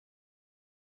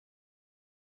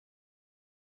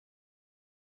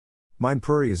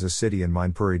Mainpuri is a city in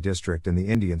Mainpuri District in the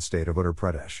Indian state of Uttar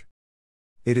Pradesh.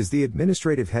 It is the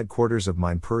administrative headquarters of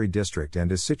Mainpuri District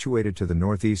and is situated to the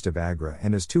northeast of Agra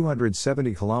and is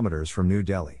 270 kilometers from New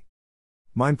Delhi.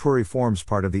 Mainpuri forms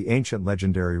part of the ancient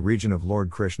legendary region of Lord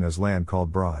Krishna's land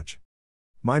called Braj.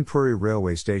 Mainpuri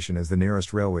railway station is the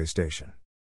nearest railway station.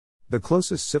 The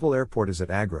closest civil airport is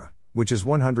at Agra, which is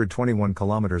 121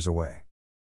 kilometers away.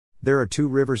 There are two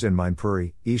rivers in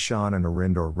Mainpuri, Ishan and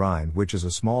Arind or Rind, which is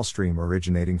a small stream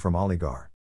originating from Aligarh.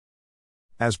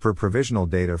 As per provisional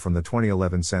data from the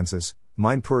 2011 census,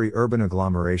 Mainpuri urban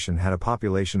agglomeration had a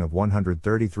population of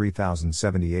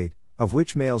 133,078, of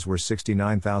which males were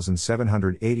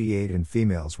 69,788 and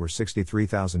females were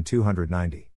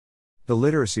 63,290. The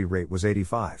literacy rate was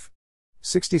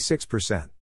 85.66%.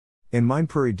 In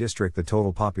Mainpuri district the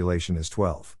total population is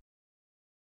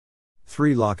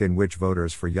 12.3 lakh, in which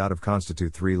voters for Yadav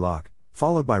constitute 3 lakh,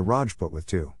 followed by Rajput with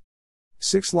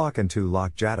 2.6 lakh and 2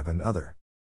 lakh Jatav and other.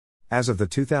 As of the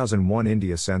 2001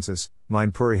 India census,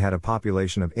 Mainpuri had a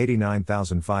population of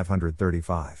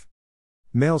 89,535.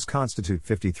 Males constitute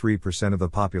 53% of the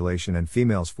population and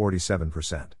females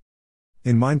 47%.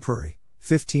 In Mainpuri,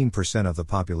 15% of the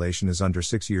population is under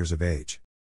 6 years of age.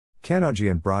 Kannauji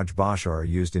and Braj Bhasha are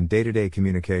used in day-to-day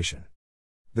communication.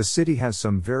 The city has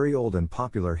some very old and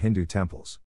popular Hindu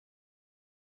temples.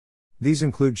 These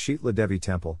include Shitla Devi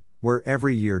Temple, where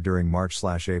every year during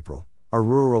March/April, a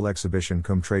rural exhibition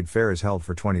cum trade fair is held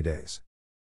for 20 days.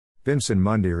 Bhimsen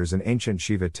Mandir is an ancient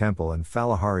Shiva temple, and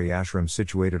Falahari Ashram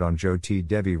situated on Jyoti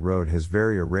Devi Road has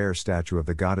very rare statue of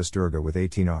the goddess Durga with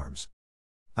 18 arms.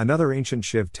 Another ancient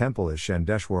Shiv temple is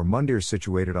Shandeshwar Mandir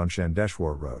situated on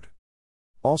Shandeshwar Road.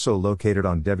 Also located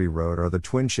on Devi Road are the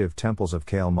twin Shiv temples of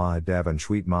Kail Mahadev and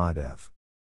Shweet Mahadev.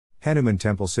 Hanuman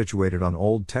temple situated on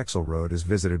Old Texel Road is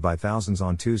visited by thousands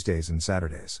on Tuesdays and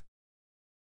Saturdays.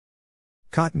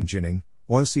 Cotton ginning,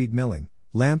 oilseed milling,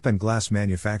 lamp and glass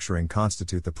manufacturing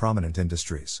constitute the prominent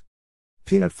industries.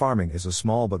 Peanut farming is a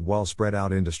small but well spread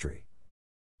out industry.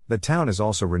 The town is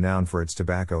also renowned for its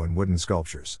tobacco and wooden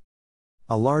sculptures.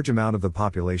 A large amount of the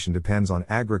population depends on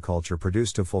agriculture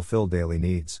produced to fulfill daily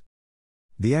needs.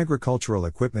 The agricultural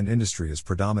equipment industry is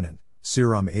predominant.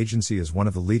 Siram Agency is one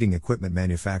of the leading equipment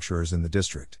manufacturers in the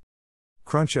district.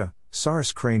 Cruncha,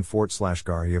 Saras Crane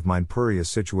Fort/Garhi of Mainpuri is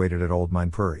situated at Old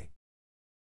Mainpuri.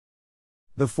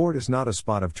 The fort is not a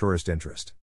spot of tourist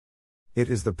interest. It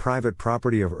is the private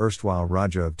property of erstwhile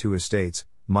Raja of two estates,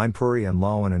 Mainpuri and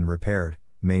Lawan, and repaired,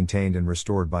 maintained and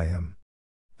restored by him.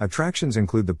 Attractions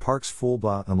include the parks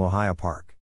Fulba and Lohia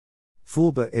Park.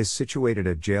 Fulba is situated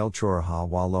at Jail Choraha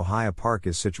while Lohia Park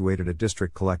is situated at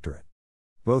District Collectorate.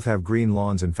 Both have green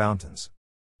lawns and fountains.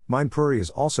 Mainpuri is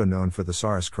also known for the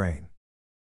Saras crane.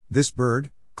 This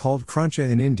bird, called Cruncha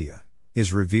in India,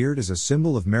 is revered as a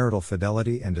symbol of marital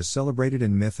fidelity and is celebrated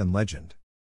in myth and legend.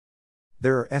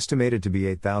 There are estimated to be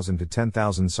 8,000 to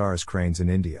 10,000 Saras cranes in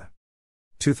India.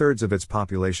 2/3 of its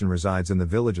population resides in the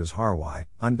villages Harwai,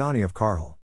 Andani of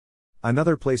Karhal.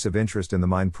 Another place of interest in the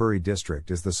Mainpuri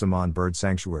district is the Saman Bird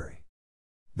Sanctuary.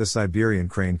 The Siberian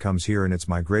crane comes here in its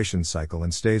migration cycle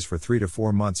and stays for 3 to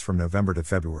 4 months from November to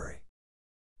February.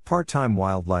 Part-time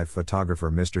wildlife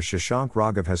photographer Mr. Shashank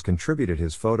Raghav has contributed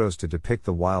his photos to depict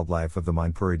the wildlife of the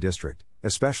Mainpuri district,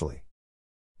 especially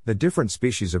the different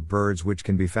species of birds which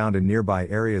can be found in nearby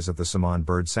areas of the Saman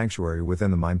Bird Sanctuary within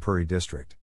the Mainpuri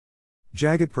district.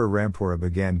 Jagatpur Rampura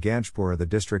began Ganjpura. The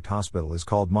district hospital is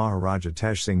called Maharaja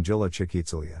Tej Singh Jilla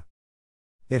Chikitsalaya.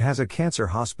 It has a cancer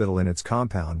hospital in its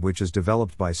compound which is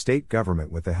developed by state government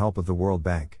with the help of the World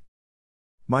Bank.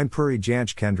 Mainpuri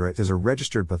Janch Kendra is a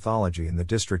registered pathology in the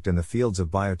district in the fields of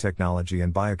biotechnology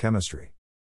and biochemistry.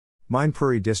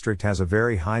 Mainpuri district has a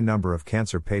very high number of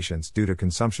cancer patients due to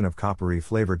consumption of coppery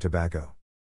flavored tobacco.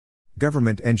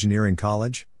 Government Engineering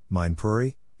College,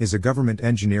 Mainpuri, is a government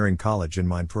engineering college in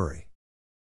Mainpuri.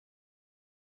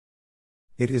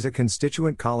 It is a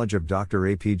constituent college of Dr.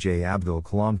 APJ Abdul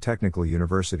Kalam Technical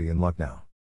University in Lucknow.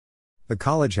 The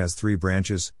college has 3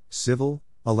 branches, civil,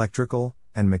 electrical,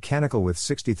 and mechanical, with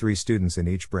 63 students in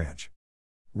each branch.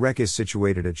 REC is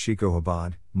situated at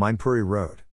Shikohabad, Mainpuri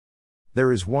Road.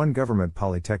 There is one government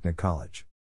polytechnic college.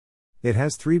 It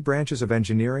has 3 branches of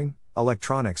engineering,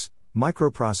 electronics,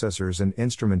 microprocessors and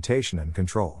instrumentation and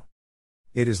control.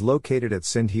 It is located at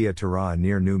Sindhia Tara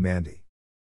near New Mandi.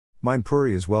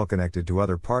 Mainpuri is well connected to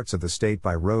other parts of the state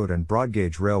by road and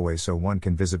broad-gauge railway, so one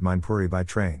can visit Mainpuri by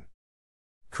train.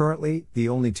 Currently, the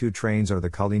only 2 trains are the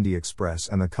Kalindi Express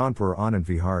and the Kanpur Anand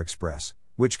Vihar Express,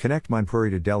 which connect Mainpuri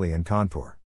to Delhi and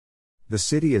Kanpur. The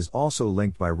city is also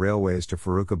linked by railways to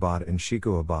Farrukhabad and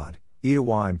Shikohabad,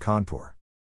 Etawah and Kanpur.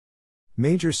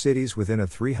 Major cities within a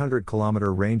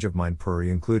 300-kilometer range of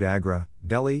Mainpuri include Agra,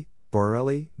 Delhi,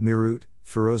 Bareilly, Meerut,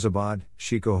 Firozabad,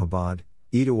 Shikohabad,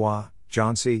 Etawah,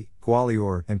 Jhansi,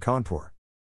 Gwalior, and Kanpur.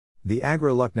 The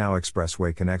Agra-Lucknow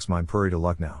Expressway connects Mainpuri to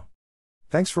Lucknow.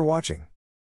 Thanks for watching.